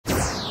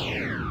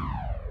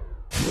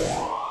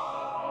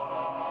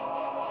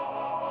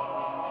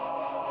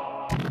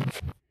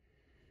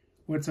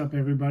What's up,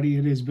 everybody?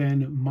 It has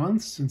been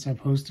months since I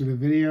posted a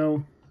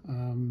video,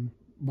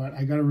 but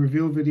I got a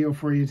reveal video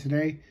for you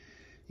today.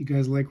 You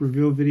guys like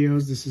reveal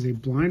videos? This is a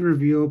blind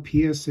reveal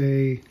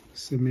PSA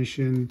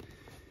submission,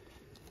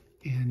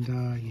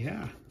 and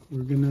yeah,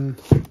 we're gonna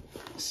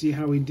see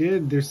how we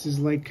did. This is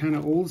like kind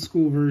of old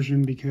school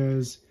version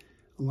because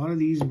a lot of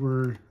these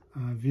were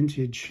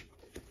vintage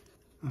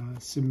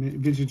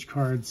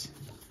cards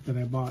that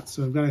I bought.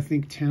 So I've got, I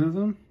think, 10 of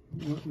them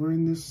were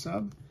in this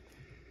sub.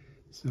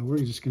 So we're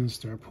just going to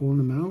start pulling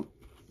them out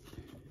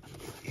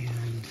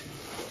and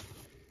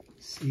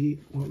see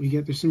what we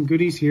get. There's some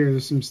goodies here.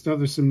 There's some stuff.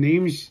 There's some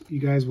names you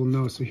guys will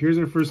know. So here's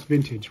our first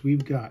vintage.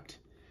 We've got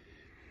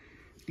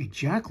a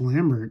Jack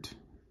Lambert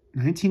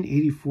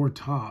 1984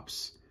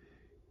 Topps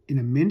in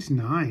a mint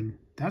 9.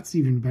 That's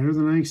even better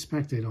than I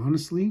expected,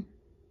 honestly.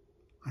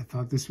 I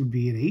thought this would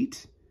be an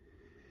 8.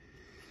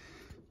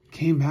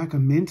 Came back a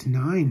mint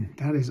 9.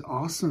 That is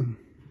awesome.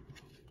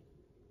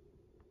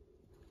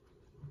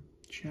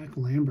 Jack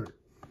Lambert.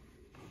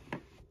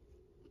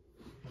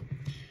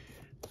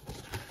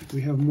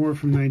 We have more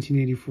from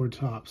 1984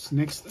 Topps.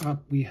 Next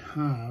up, we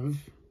have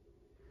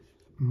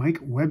Mike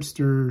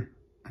Webster,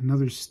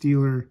 another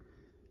Steeler.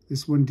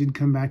 This one did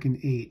come back in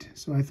 8.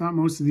 So I thought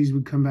most of these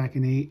would come back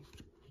in 8.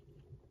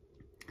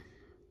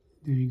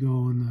 There you go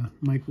on the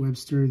Mike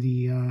Webster,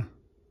 the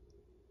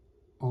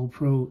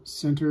All-Pro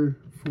center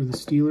for the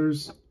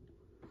Steelers.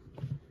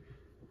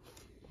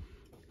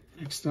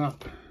 Next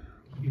up,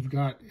 we've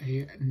got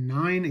a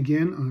 9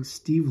 again on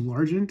Steve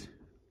Largent,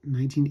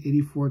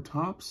 1984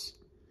 Topps.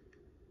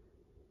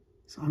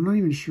 So I'm not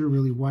even sure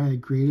really why I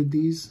graded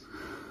these.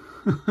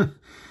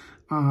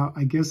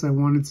 I guess I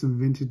wanted some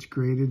vintage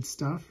graded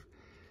stuff.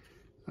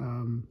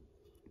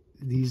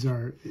 These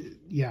are,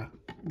 yeah,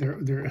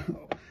 they're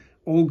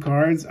old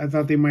cards. I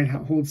thought they might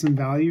hold some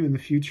value in the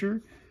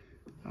future.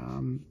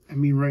 I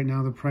mean, right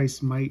now the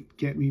price might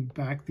get me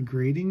back the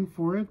grading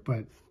for it,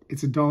 but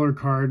it's a dollar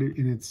card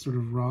in its sort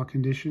of raw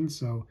condition.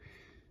 So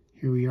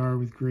here we are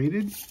with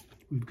graded.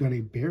 We've got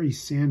a Barry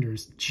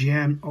Sanders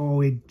gem.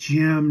 Oh, it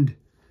gemmed.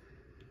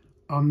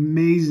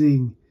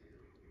 Amazing.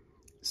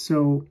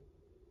 So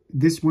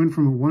this went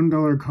from a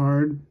 $1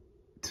 card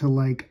to,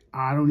 like,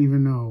 I don't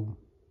even know,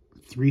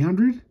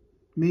 300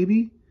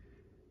 maybe?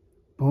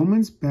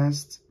 Bowman's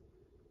Best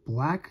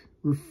Black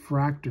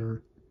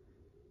Refractor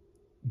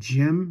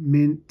Gem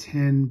Mint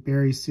 10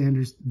 Barry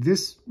Sanders.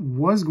 This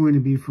was going to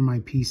be for my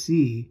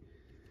PC.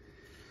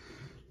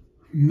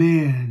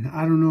 Man,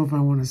 I don't know if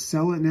I want to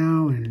sell it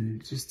now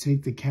and just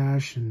take the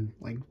cash and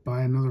like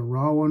buy another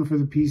raw one for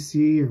the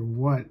PC or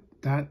what.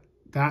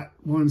 That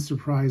one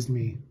surprised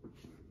me.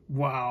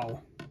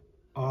 Wow.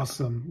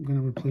 Awesome. I'm going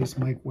to replace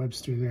Mike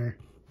Webster there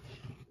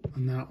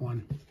on that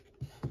one.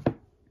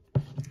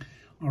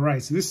 All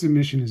right, so this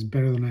submission is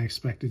better than I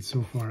expected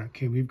so far.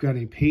 Okay, we've got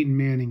a Peyton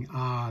Manning.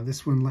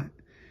 This one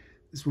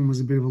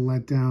was a bit of a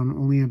letdown.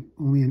 Only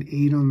an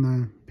 8 on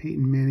the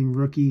Peyton Manning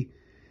rookie.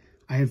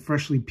 I had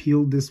freshly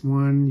peeled this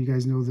one. You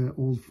guys know the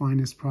old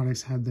Finest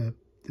products had the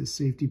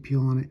safety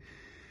peel on it.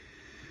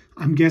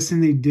 I'm guessing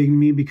they digged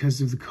me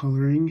because of the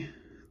coloring,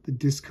 the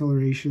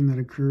discoloration that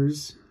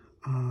occurs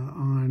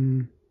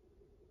on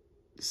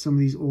some of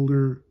these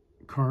older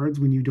cards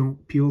when you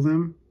don't peel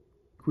them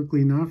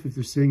quickly enough. If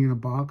they're sitting in a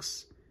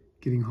box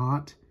getting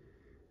hot,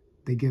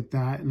 they get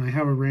that. And I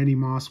have a Randy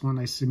Moss one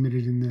I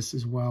submitted in this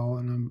as well,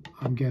 and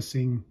I'm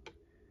guessing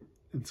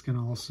it's going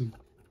to also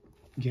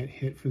get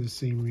hit for the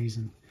same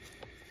reason.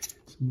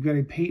 So we've got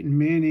a Peyton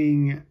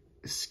Manning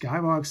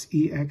Skybox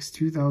EX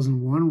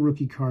 2001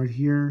 rookie card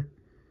here.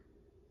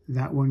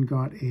 That one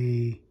got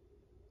a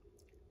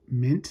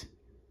mint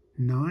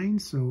 9,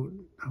 so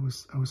I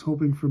was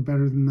hoping for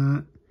better than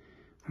that.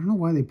 I don't know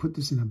why they put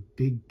this in a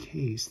big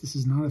case. This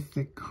is not a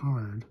thick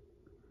card.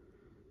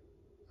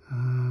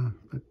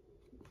 But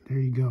there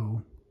you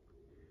go.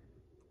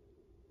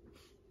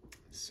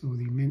 So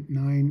the mint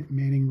 9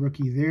 Manning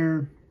rookie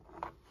there.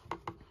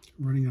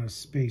 Running out of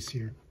space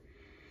here.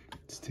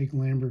 Let's take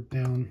Lambert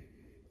down.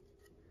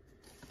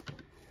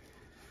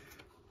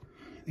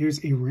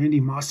 There's a Randy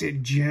Moss.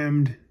 It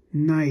gemmed.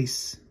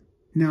 Nice.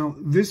 Now,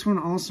 this one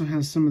also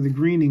has some of the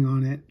greening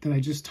on it that I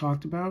just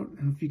talked about. I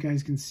don't know if you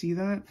guys can see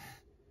that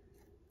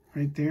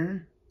right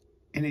there.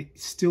 And it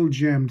still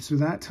gemmed. So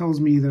that tells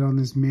me that on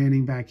this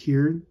Manning back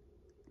here,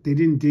 they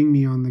didn't ding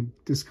me on the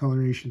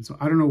discoloration. So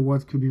I don't know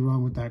what could be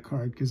wrong with that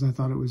card because I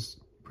thought it was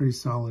pretty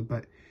solid.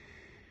 But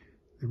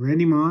the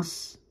Randy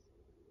Moss,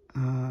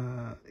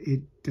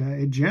 it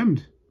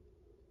gemmed.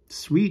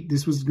 Sweet.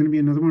 This was going to be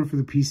another one for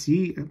the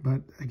PC,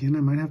 but again,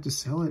 I might have to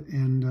sell it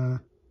and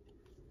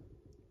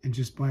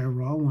just buy a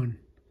raw one.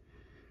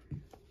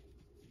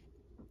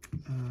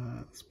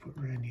 Let's put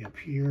Randy up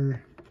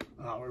here.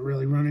 Oh, we're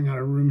really running out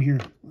of room here.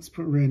 Let's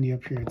put Randy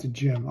up here. It's a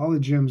gem. All the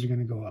gems are going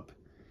to go up.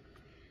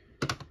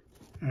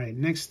 All right,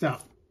 next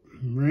up,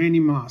 Randy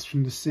Moss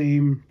from the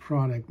same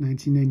product,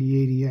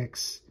 1998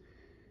 EX.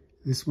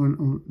 This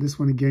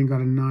one again got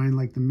a 9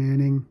 like the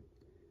Manning.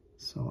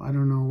 So I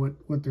don't know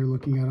what they're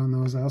looking at on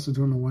those. I also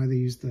don't know why they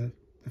use the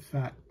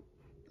fat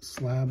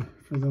slab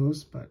for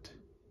those, but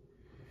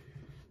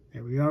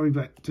there we are. We've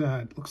got,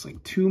 looks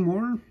like 2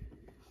 more.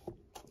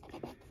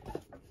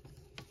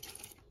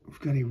 We've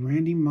got a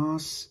Randy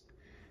Moss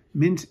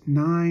Mint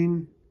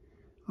 9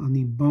 on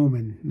the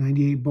Bowman,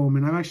 98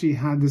 Bowman. I've actually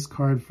had this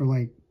card for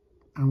like,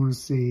 I want to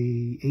say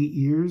 8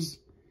 years,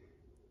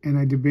 and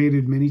I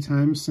debated many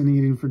times sending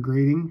it in for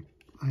grading.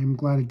 I'm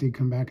glad it did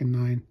come back in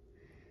 9.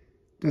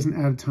 Doesn't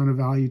add a ton of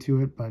value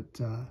to it, but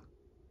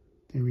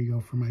there we go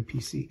for my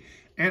PC.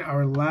 And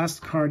our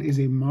last card is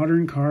a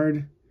modern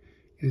card.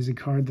 It is a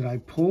card that I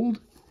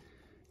pulled.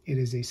 It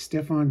is a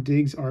Stephon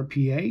Diggs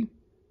RPA.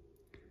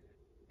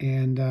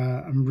 And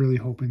I'm really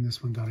hoping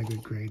this one got a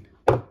good grade.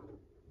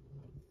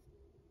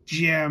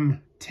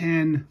 Gem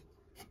 10.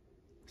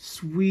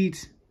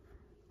 Sweet.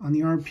 On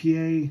the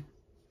RPA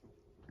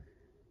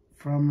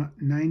from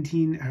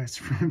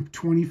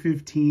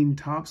 2015,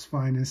 Topps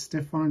Finest,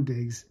 Stephon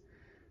Diggs,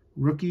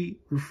 Rookie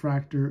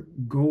Refractor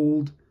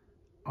Gold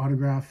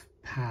Autograph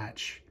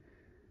Patch.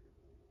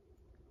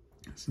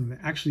 So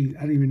actually,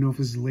 I don't even know if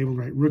this is labeled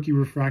right. Rookie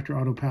Refractor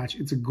Auto Patch.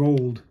 It's a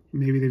gold.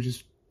 Maybe they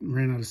just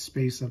ran out of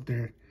space up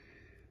there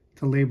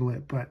to label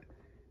it, but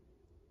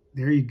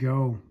there you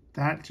go.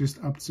 That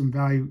just upped some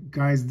value.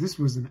 Guys, this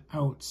was an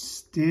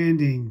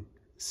outstanding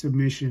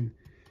submission.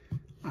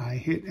 I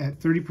hit at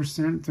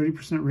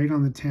 30% rate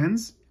on the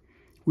 10s,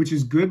 which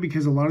is good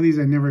because a lot of these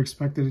I never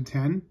expected a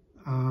 10.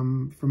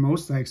 For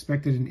most, I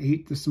expected an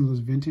 8 to some of those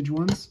vintage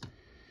ones.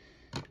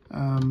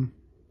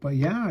 But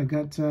yeah, I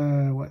got,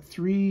 what,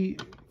 3,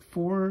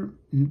 4,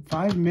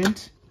 5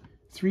 mint,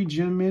 3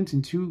 gem mint,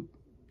 and 2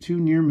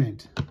 near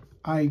mint.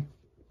 I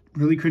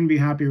really couldn't be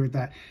happier with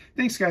that.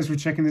 Thanks, guys, for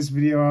checking this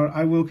video out.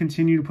 I will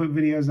continue to put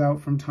videos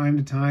out from time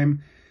to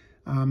time.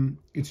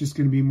 It's just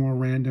going to be more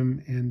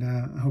random, and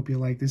I hope you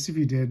like this. If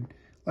you did,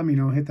 let me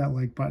know. Hit that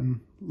like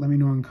button. Let me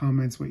know in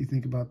comments what you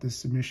think about this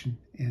submission,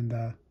 and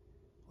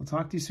we'll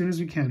talk to you as soon as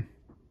we can.